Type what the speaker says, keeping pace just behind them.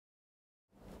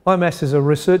IMAS is a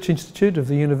research institute of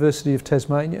the University of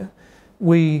Tasmania.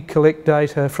 We collect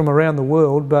data from around the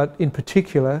world, but in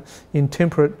particular in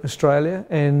temperate Australia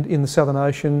and in the Southern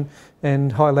Ocean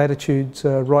and high latitudes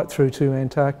right through to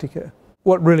Antarctica.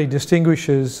 What really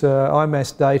distinguishes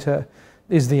IMAS data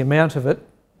is the amount of it,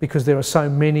 because there are so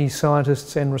many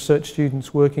scientists and research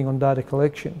students working on data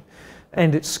collection,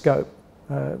 and its scope,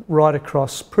 right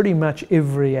across pretty much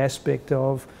every aspect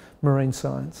of marine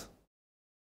science.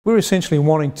 We're essentially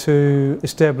wanting to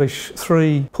establish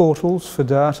 3 portals for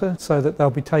data so that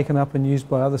they'll be taken up and used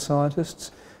by other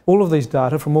scientists. All of these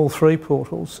data from all 3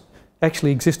 portals actually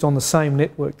exist on the same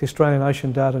network, the Australian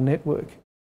Ocean Data Network.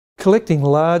 Collecting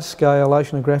large-scale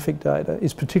oceanographic data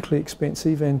is particularly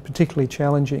expensive and particularly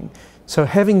challenging. So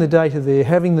having the data there,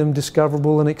 having them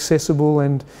discoverable and accessible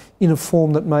and in a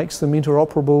form that makes them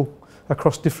interoperable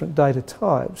across different data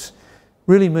types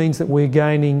really means that we're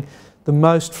gaining the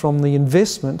most from the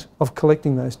investment of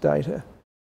collecting those data.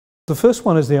 The first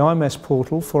one is the IMAS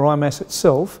portal for IMAS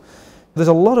itself. There's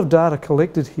a lot of data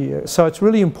collected here, so it's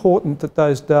really important that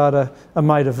those data are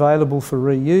made available for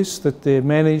reuse, that they're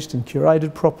managed and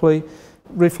curated properly.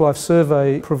 Reef Life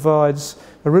Survey provides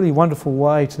a really wonderful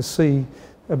way to see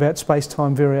about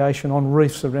space-time variation on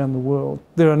reefs around the world.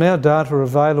 There are now data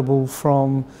available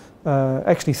from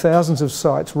actually thousands of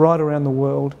sites right around the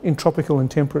world in tropical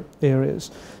and temperate areas.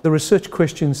 The research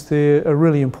questions there are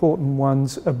really important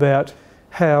ones about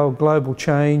how global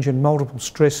change and multiple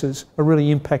stresses are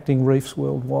really impacting reefs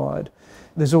worldwide.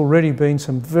 There's already been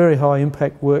some very high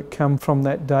impact work come from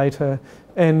that data,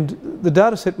 and the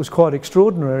data set was quite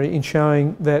extraordinary in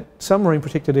showing that some marine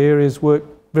protected areas work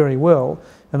very well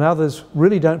and others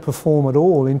really don't perform at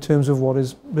all in terms of what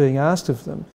is being asked of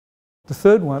them. The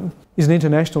third one is an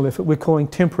international effort we're calling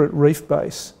Temperate Reef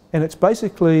Base, and it's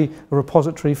basically a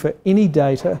repository for any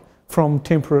data from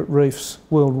temperate reefs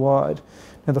worldwide.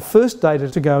 Now, the first data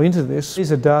to go into this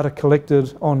is a data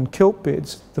collected on kelp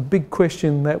beds. The big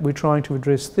question that we're trying to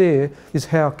address there is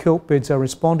how kelp beds are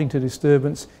responding to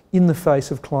disturbance in the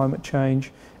face of climate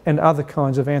change and other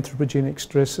kinds of anthropogenic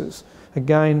stresses.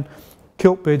 Again,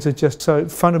 kelp beds are just so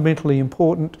fundamentally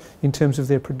important in terms of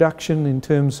their production, in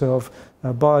terms of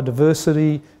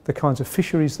biodiversity, the kinds of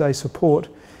fisheries they support,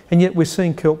 and yet we're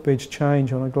seeing kelp beds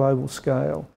change on a global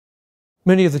scale.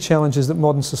 Many of the challenges that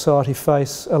modern society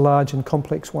face are large and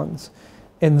complex ones,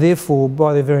 and therefore,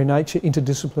 by their very nature,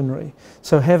 interdisciplinary.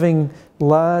 So having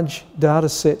large data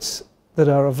sets that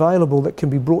are available that can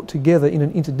be brought together in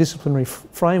an interdisciplinary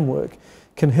framework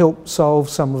can help solve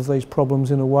some of these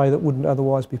problems in a way that wouldn't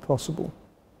otherwise be possible.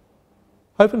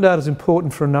 Open data is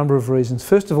important for a number of reasons.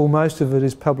 First of all, most of it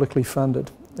is publicly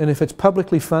funded, and if it's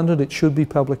publicly funded, it should be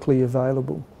publicly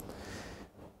available.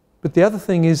 But the other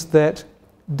thing is that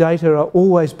data are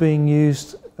always being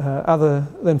used other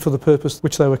than for the purpose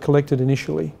which they were collected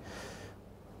initially.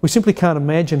 We simply can't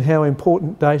imagine how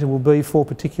important data will be for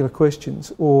particular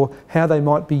questions or how they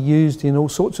might be used in all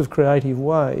sorts of creative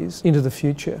ways into the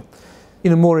future.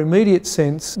 In a more immediate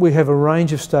sense, we have a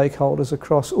range of stakeholders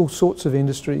across all sorts of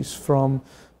industries, from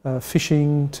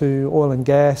fishing to oil and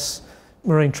gas,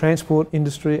 marine transport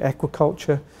industry,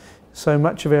 aquaculture. So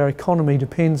much of our economy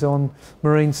depends on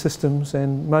marine systems,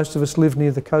 and most of us live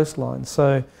near the coastline.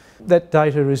 So that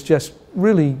data is just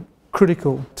really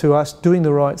critical to us doing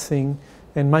the right thing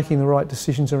and making the right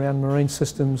decisions around marine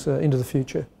systems into the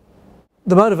future.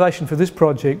 The motivation for this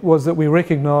project was that we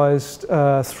recognised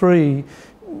 3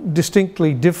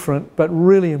 distinctly different but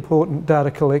really important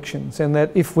data collections, and that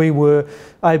if we were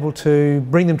able to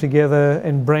bring them together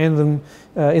and brand them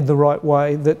in the right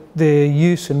way, that their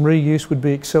use and reuse would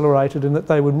be accelerated and that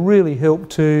they would really help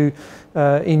to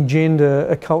engender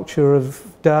a culture of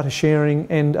data sharing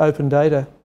and open data.